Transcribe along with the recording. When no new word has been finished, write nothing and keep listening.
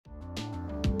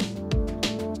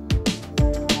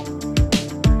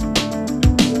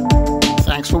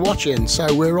thanks for watching.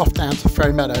 So we're off down to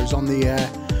Ferry Meadows on the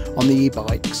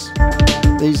e-bikes.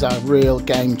 These are real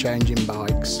game-changing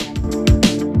bikes.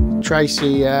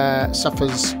 Tracy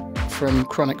suffers from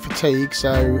chronic fatigue,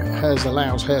 so hers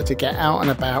allows her to get out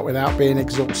and about without being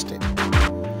exhausted.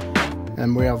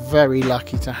 And we are very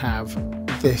lucky to have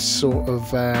this sort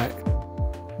of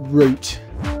route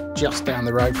just down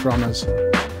the road from us.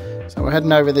 So we're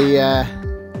heading over the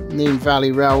Nene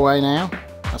Valley Railway now.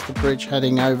 That's the bridge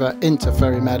heading over into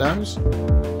Ferry Meadows.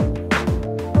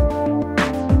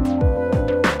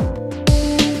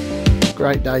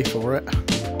 Great day for it.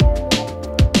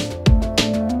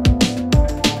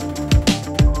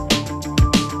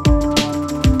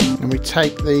 And we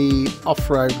take the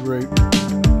off-road route,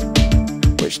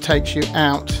 which takes you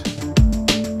out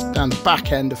down the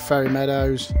back end of Ferry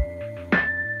Meadows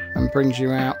and brings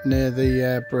you out near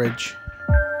the bridge.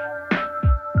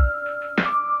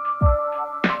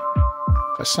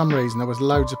 For some reason there was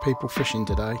loads of people fishing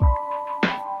today.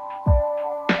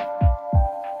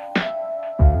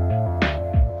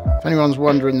 If anyone's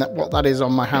wondering what that is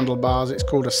on my handlebars, it's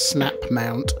called a snap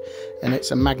mount, and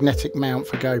it's a magnetic mount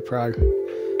for GoPro.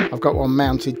 I've got one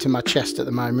mounted to my chest at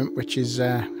the moment, which is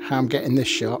how I'm getting this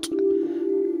shot.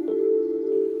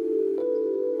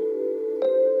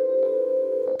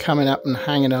 Coming up and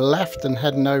hanging a left and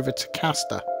heading over to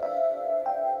Castor.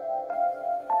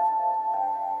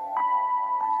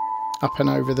 Up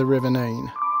and over the River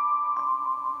Nene.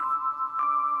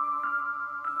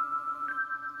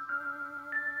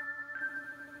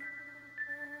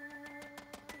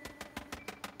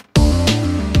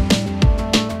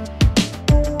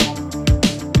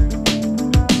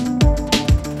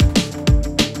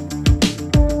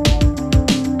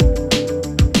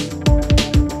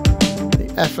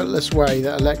 Effortless way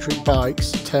that electric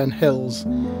bikes turn hills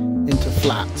into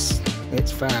flats.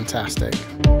 It's fantastic.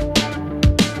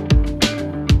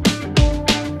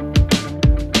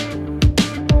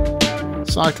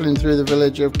 Cycling through the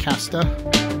village of Castor,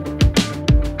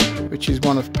 which is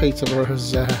one of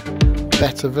Peterborough's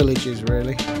better villages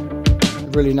really. A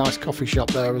really nice coffee shop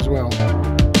there as well.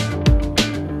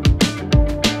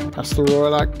 Past the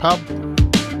Royal Oak pub.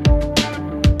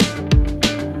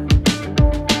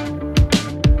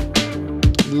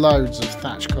 Loads of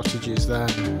thatched cottages there.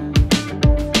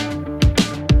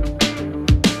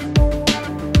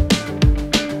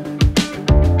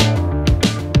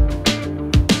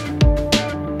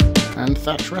 And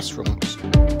thatched restaurants.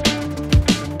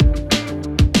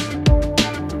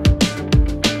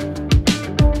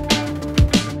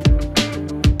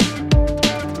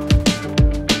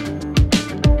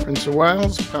 Prince of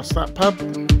Wales, past that pub.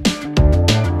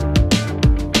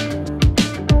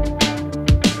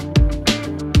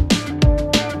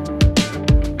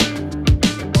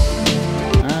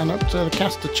 To the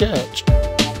Castor Church.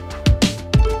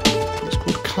 It's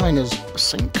called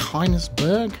St.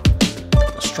 Kainersberg.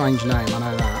 A strange name, I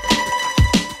know that.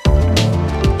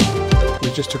 We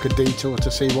just took a detour to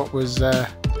see what was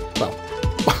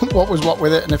what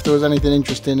with it, and if there was anything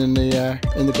interesting in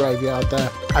the graveyard there,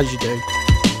 as you do.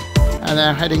 And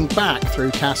now heading back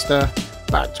through Castor,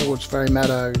 back towards Ferry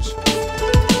Meadows.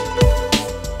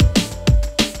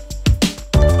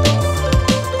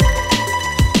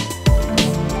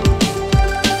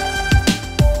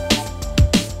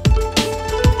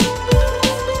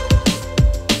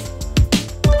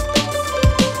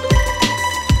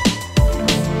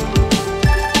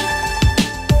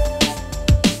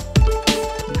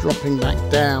 Dropping back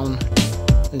down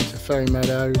into Ferry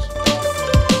Meadows,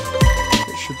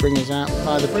 it should bring us out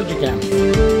by the bridge again.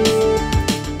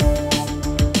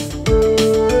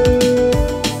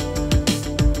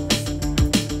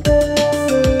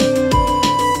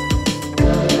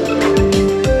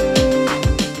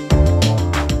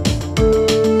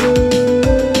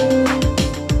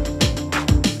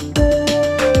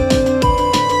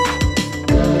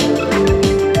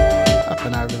 Up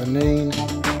and over the Nene.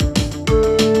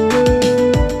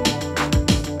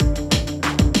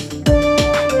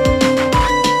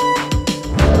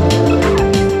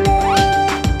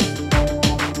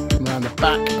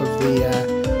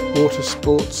 Water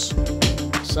sports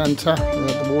centre, we're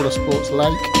at the water sports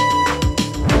lake.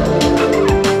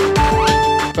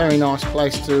 Very nice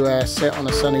place to sit on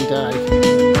a sunny day,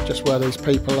 just where these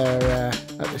people are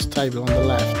at this table on the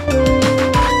left.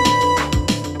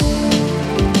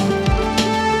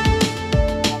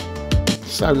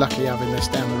 So lucky having this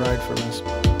down the road from us.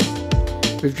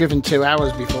 We've driven 2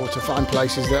 hours before to find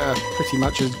places that are pretty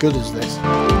much as good as this.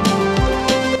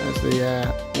 There's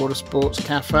the Water Sports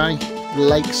Cafe,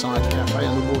 Lakeside Cafe,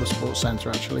 and the Water Sports Centre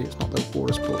actually, it's not the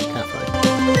Water Sports Cafe.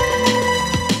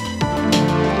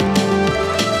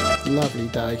 Lovely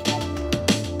day.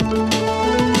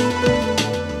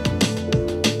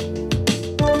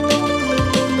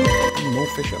 And more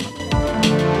fishermen.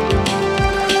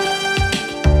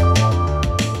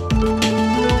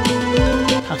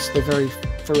 Past the very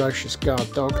ferocious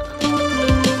guard dog.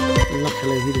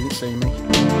 Luckily he didn't see me.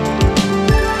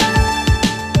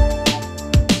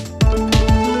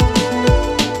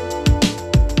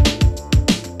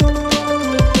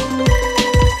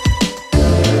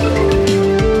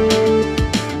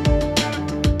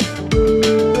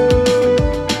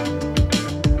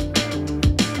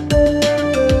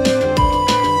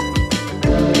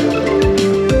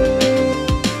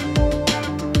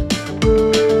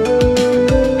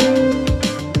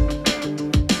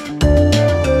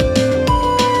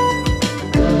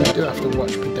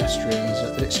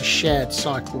 It's a shared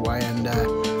cycleway and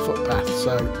footpath,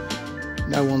 so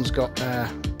no one's got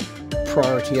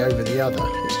priority over the other.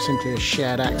 It's simply a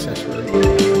shared access route.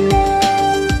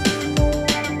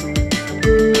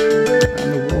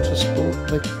 And the water sport,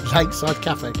 the Lakeside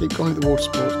Cafe, I keep calling it the water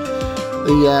sport.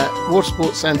 The Water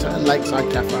Sports Centre and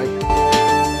Lakeside Cafe.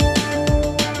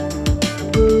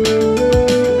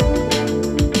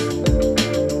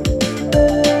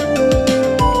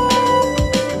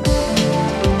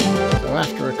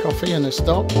 Coffee and a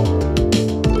stop,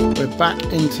 we're back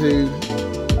into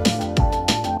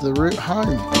the route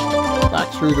home,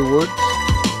 back through the woods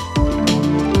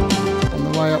on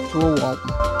the way up to Walton.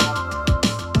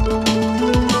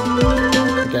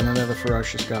 Again, another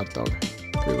ferocious guard dog.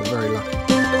 We were very lucky.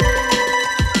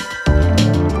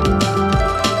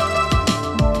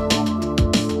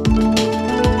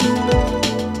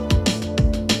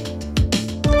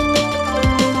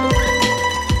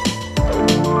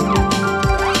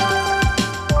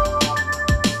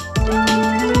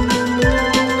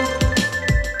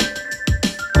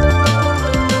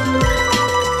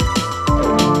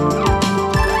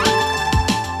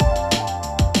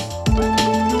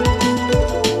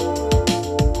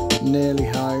 Nearly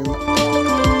home.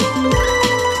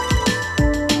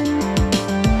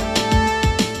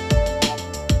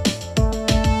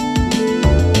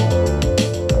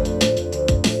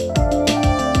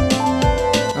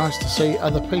 Nice to see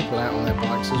other people out on their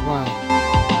bikes as well.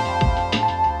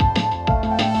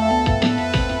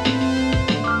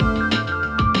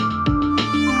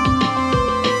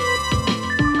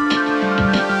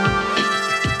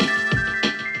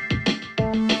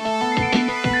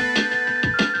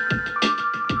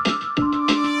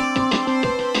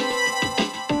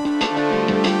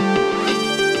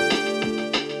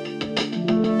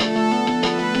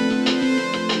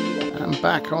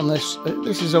 Back on this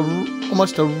is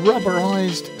almost a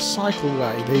rubberized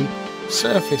cycleway. The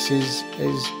surface is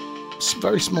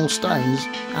very small stones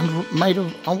and made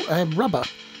of rubber,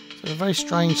 so a very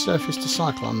strange surface to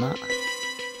cycle on that.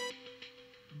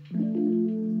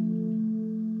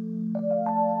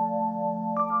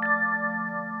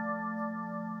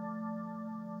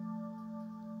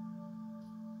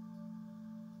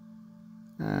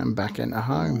 And back into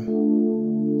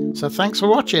home. So thanks for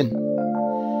watching.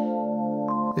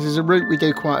 This is a route we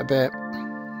do quite a bit.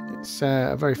 It's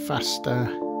a very fast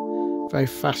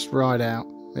ride out.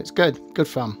 It's good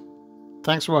fun.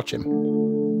 Thanks for watching.